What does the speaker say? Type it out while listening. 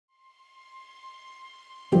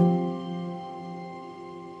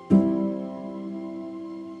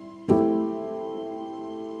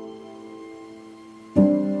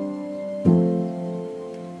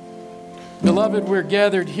Beloved, we're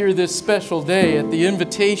gathered here this special day at the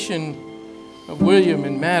invitation of William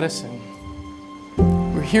and Madison.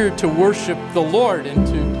 We're here to worship the Lord and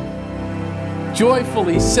to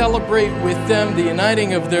joyfully celebrate with them the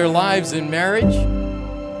uniting of their lives in marriage.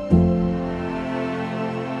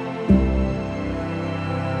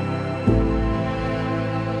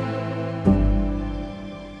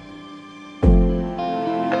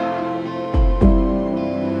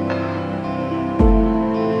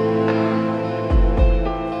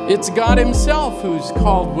 It's God Himself who's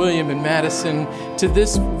called William and Madison to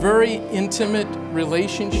this very intimate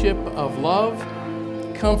relationship of love,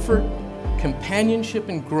 comfort, companionship,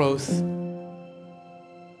 and growth.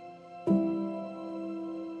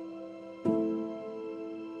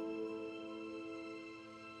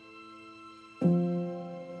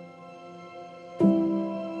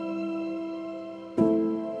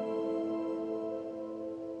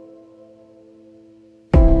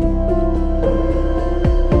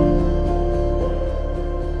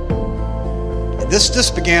 This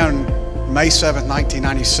began May 7th,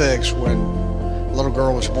 1996, when a little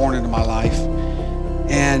girl was born into my life.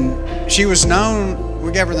 And she was known,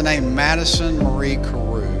 we gave her the name Madison Marie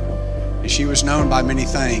Carew. And she was known by many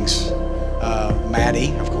things.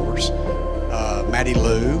 Maddie, of course, Maddie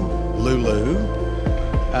Lou, Lulu,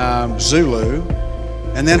 Zulu,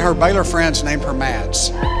 and then her Baylor friends named her Mads.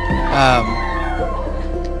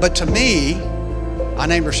 But to me, I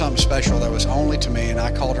named her something special that was only to me, and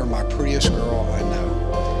I called her my prettiest girl I know.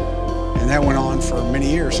 And that went on for many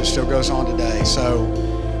years. It still goes on today. So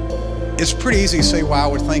it's pretty easy to see why I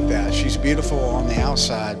would think that. She's beautiful on the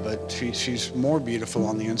outside, but she's more beautiful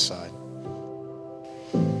on the inside.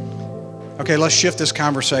 Okay, let's shift this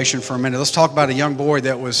conversation for a minute. Let's talk about a young boy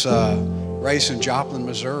that was raised in Joplin,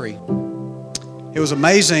 Missouri. It was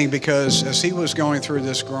amazing because as he was going through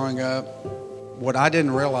this growing up, what I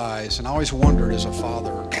didn't realize, and I always wondered as a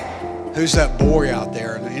father, who's that boy out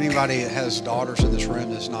there? And anybody that has daughters in this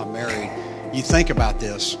room that's not married, you think about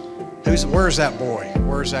this. Where's that boy?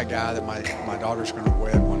 Where's that guy that my daughter's going to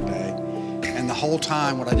wed one day? And the whole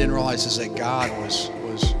time, what I didn't realize is that God was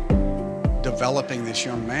developing this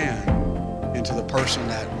young man into the person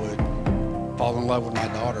that would fall in love with my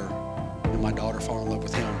daughter, and my daughter fall in love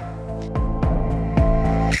with him.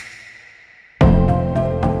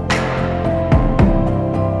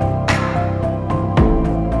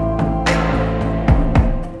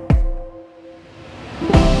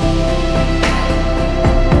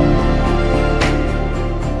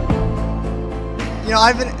 You know,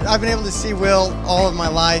 I've been able to see Will all of my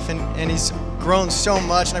life, and he's grown so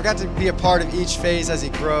much, and I've got to be a part of each phase as he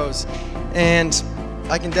grows. And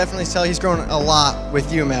I can definitely tell he's grown a lot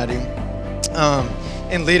with you, Maddie.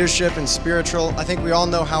 In leadership and spiritual. I think we all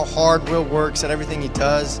know how hard Will works at everything he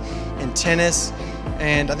does in tennis,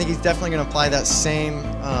 and I think he's definitely going to apply that same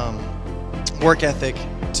work ethic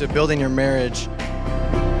to building your marriage.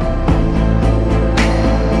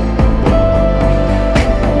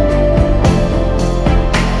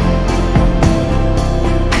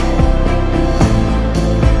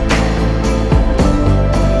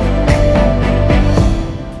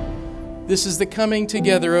 This is the coming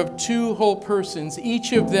together of two whole persons,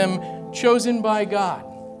 each of them chosen by God.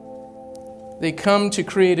 They come to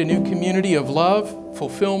create a new community of love,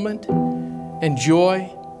 fulfillment, and joy.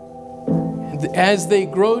 And as they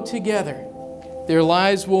grow together, their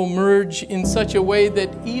lives will merge in such a way that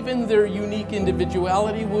even their unique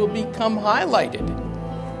individuality will become highlighted,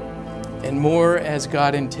 and more as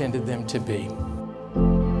God intended them to be.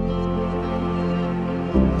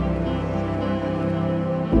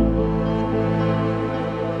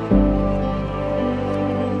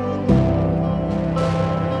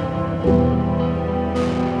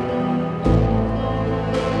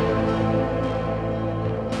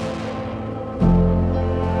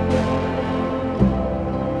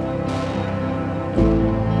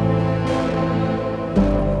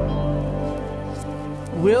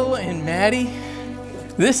 Will and Maddie,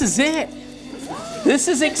 this is it. This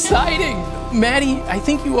is exciting. Maddie, I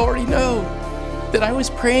think you already know that I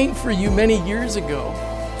was praying for you many years ago,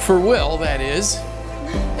 for Will, that is,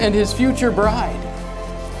 and his future bride.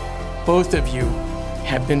 Both of you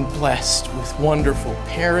have been blessed with wonderful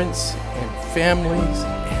parents and families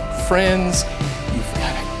and friends. You've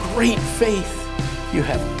got a great faith. You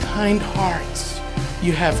have kind hearts.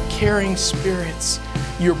 You have caring spirits.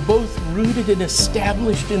 You're both rooted and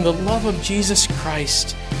established in the love of Jesus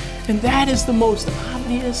Christ. And that is the most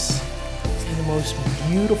obvious and the most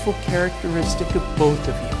beautiful characteristic of both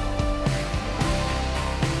of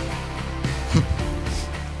you.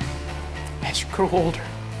 As you grow older,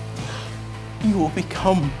 you will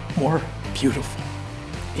become more beautiful.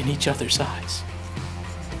 in each other's eyes.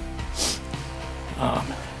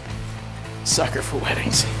 Sucker for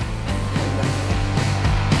weddings.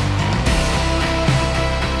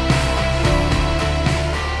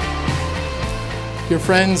 Dear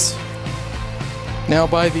friends, now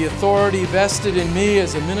by the authority vested in me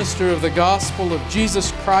as a minister of the gospel of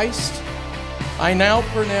Jesus Christ, I now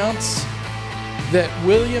pronounce that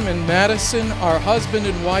William and Madison are husband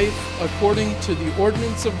and wife according to the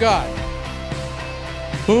ordinance of God,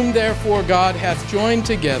 whom therefore God hath joined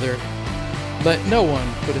together, let no one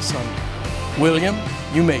put asunder. William,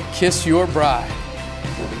 you may kiss your bride.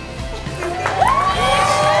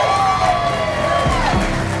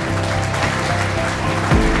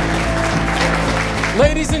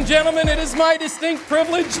 Ladies and gentlemen, it is my distinct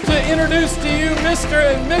privilege to introduce to you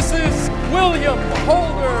Mr. and Mrs. William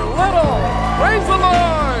Holder Little. Praise the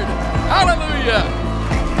Lord! Hallelujah!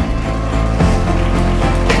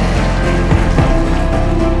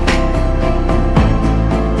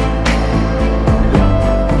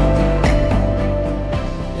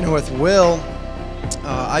 You know, with Will,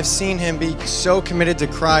 I've seen him be so committed to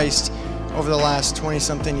Christ over the last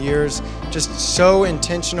 20-something years, just so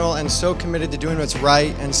intentional and so committed to doing what's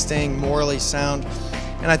right and staying morally sound.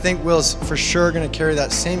 And I think Will's for sure going to carry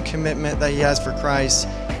that same commitment that he has for Christ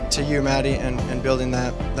to you, Maddie, and building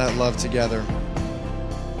that love together.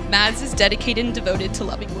 Mads is dedicated and devoted to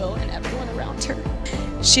loving Will and everyone around her.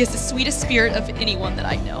 She has the sweetest spirit of anyone that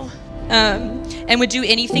I know, and would do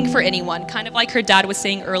anything for anyone, kind of like her dad was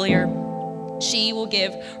saying earlier. She will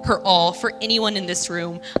give her all for anyone in this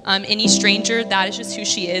room. Any stranger, that is just who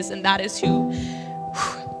she is, and that is who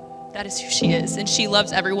she is. And she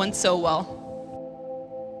loves everyone so well.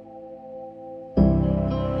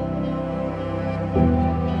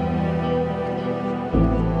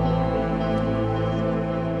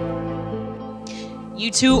 You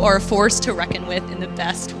two are a force to reckon with in the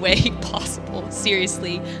best way possible.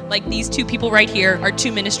 Seriously, like these two people right here are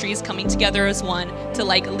two ministries coming together as one to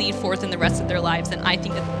like lead forth in the rest of their lives. And I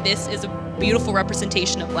think that this is a beautiful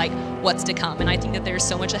representation of like what's to come. And I think that there's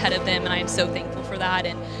so much ahead of them, and I am so thankful for that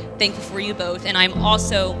and thankful for you both. And I'm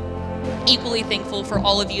also equally thankful for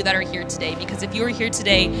all of you that are here today, because if you are here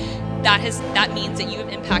today, that means that you have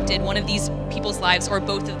impacted one of these people's lives or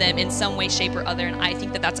both of them in some way, shape, or other. And I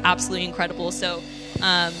think that that's absolutely incredible. So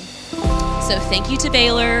thank you to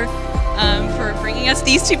Baylor for bringing us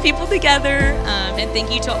these two people together, and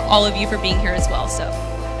thank you to all of you for being here as well. So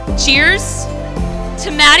cheers to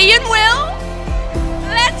Maddie and Will.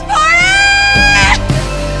 Let's party!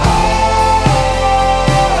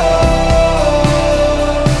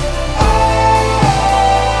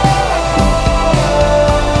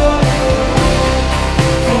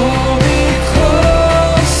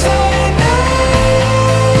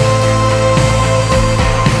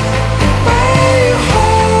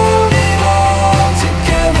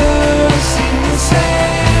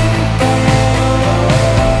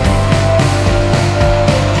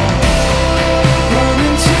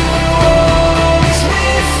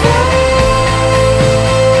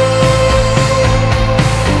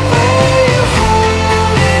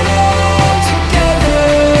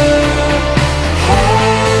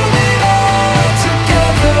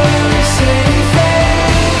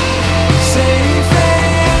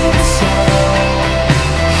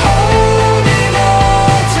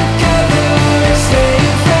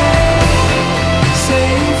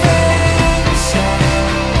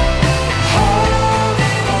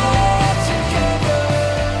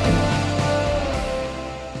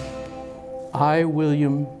 I,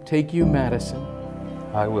 William, take you, Madison.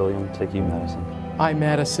 I, William, take you, Madison. I,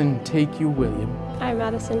 Madison, take you, William. I,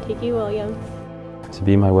 Madison, take you, William. To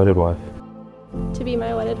be my wedded wife. To be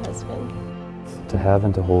my wedded husband. To have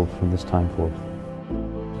and to hold from this time forth.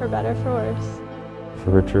 For better, for worse.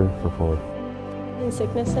 For richer, for fuller. In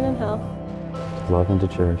sickness and in health. To love and to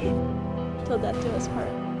cherish. Till death do us part.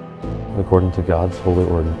 According to God's holy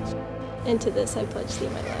ordinance. And to this I pledge thee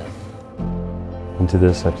my love. And to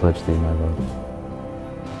this I pledge thee my love.